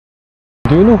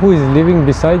Do you know who is living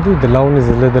beside you? The lawn is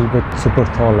a little bit super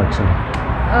tall actually.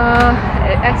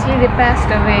 Actually they passed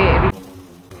away.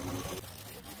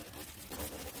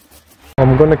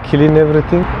 I'm gonna clean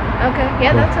everything. Okay,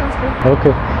 yeah, that sounds good.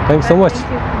 Okay, thanks so much.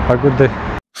 Thank you. Have a good day.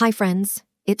 Hi friends,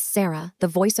 it's Sarah, the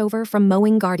voiceover from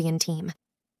Mowing Guardian team.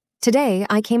 Today,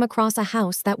 I came across a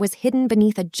house that was hidden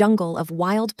beneath a jungle of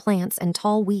wild plants and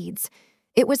tall weeds.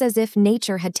 It was as if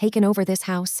nature had taken over this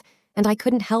house, and I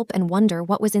couldn't help and wonder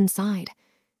what was inside.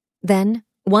 Then,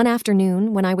 one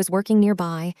afternoon, when I was working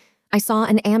nearby, I saw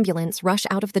an ambulance rush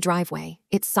out of the driveway,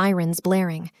 its sirens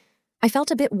blaring. I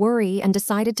felt a bit worried and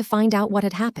decided to find out what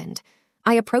had happened.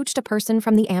 I approached a person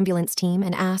from the ambulance team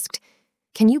and asked,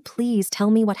 "Can you please tell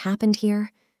me what happened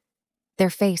here?" Their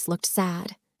face looked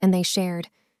sad, and they shared,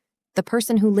 "The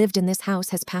person who lived in this house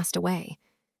has passed away."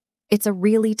 It's a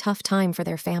really tough time for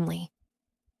their family.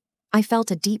 I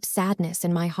felt a deep sadness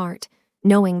in my heart,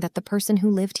 knowing that the person who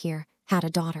lived here had a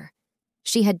daughter.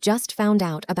 She had just found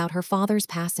out about her father's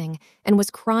passing and was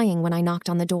crying when I knocked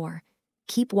on the door.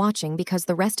 Keep watching because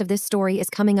the rest of this story is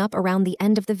coming up around the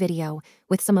end of the video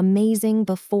with some amazing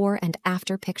before and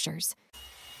after pictures.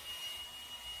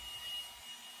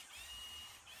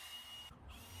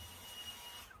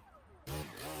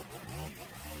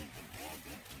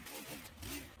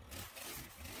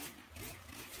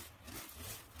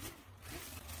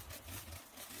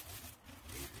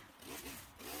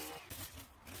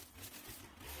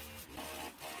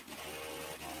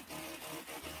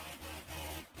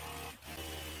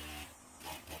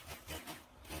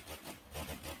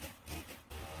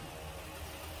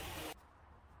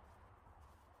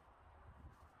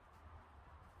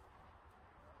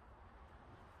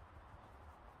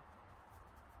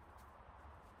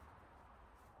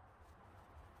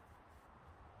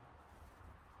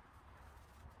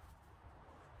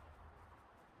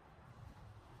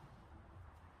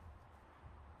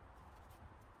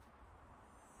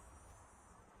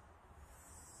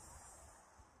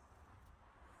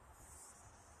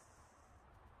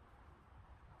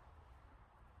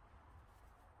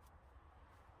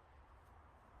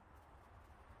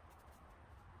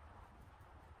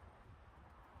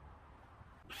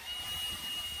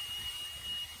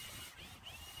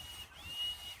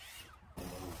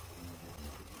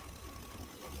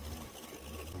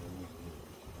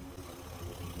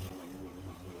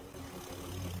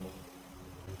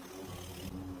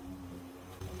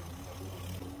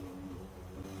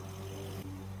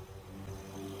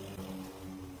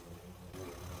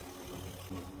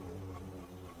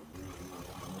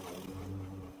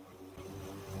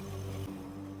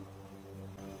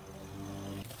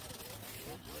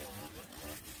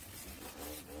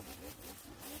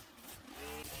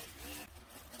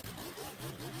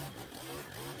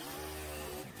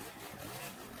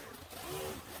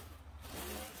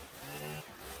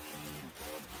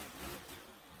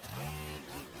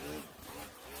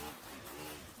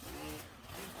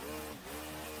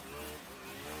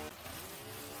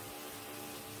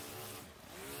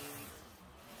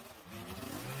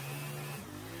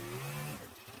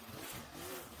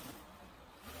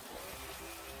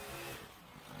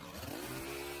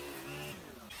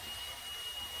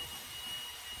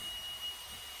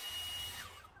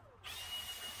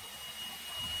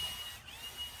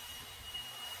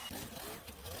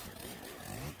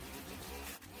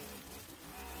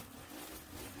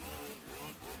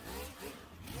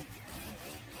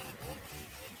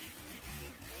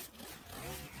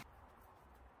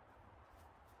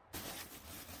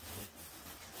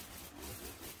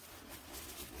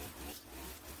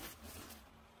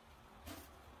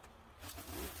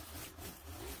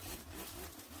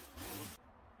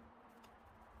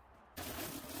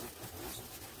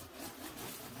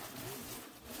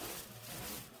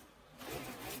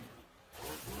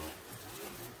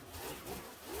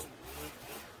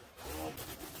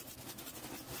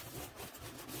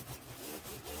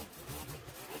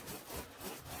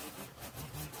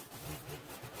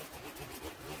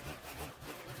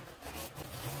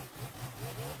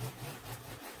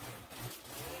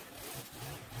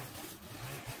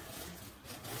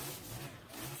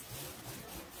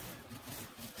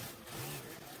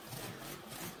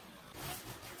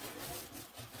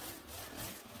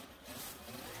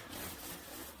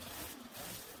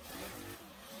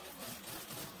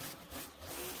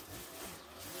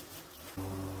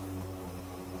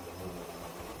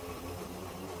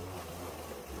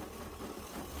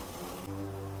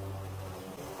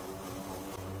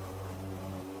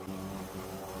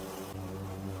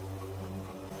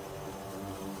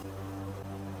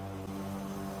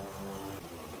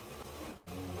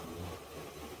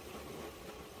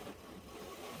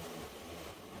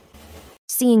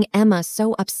 Seeing Emma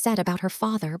so upset about her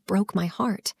father broke my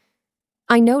heart.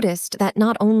 I noticed that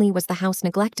not only was the house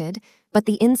neglected, but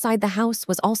the inside the house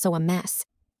was also a mess.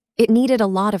 It needed a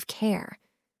lot of care.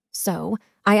 So,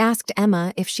 I asked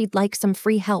Emma if she'd like some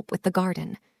free help with the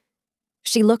garden.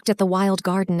 She looked at the wild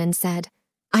garden and said,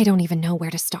 "I don't even know where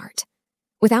to start."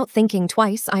 Without thinking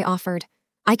twice, I offered,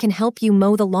 "I can help you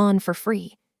mow the lawn for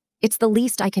free. It's the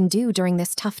least I can do during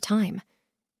this tough time."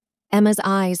 Emma's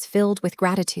eyes filled with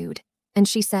gratitude, and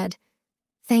she said,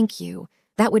 "Thank you.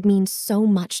 That would mean so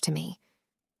much to me."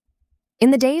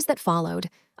 In the days that followed,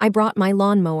 I brought my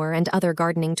lawnmower and other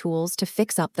gardening tools to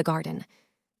fix up the garden.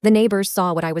 The neighbors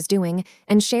saw what I was doing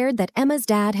and shared that Emma's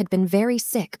dad had been very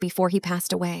sick before he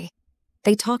passed away.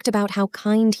 They talked about how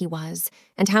kind he was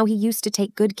and how he used to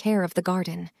take good care of the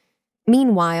garden.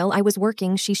 Meanwhile, I was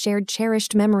working, she shared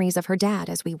cherished memories of her dad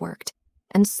as we worked.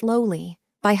 And slowly,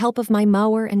 by help of my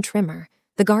mower and trimmer,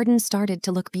 the garden started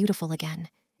to look beautiful again.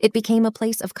 It became a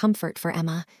place of comfort for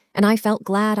Emma, and I felt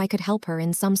glad I could help her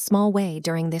in some small way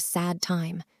during this sad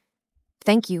time.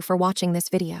 Thank you for watching this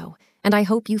video, and I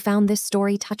hope you found this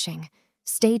story touching.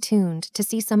 Stay tuned to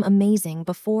see some amazing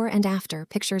before and after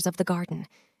pictures of the garden,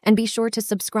 and be sure to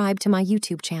subscribe to my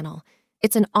YouTube channel.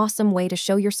 It's an awesome way to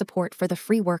show your support for the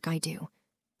free work I do.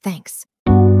 Thanks.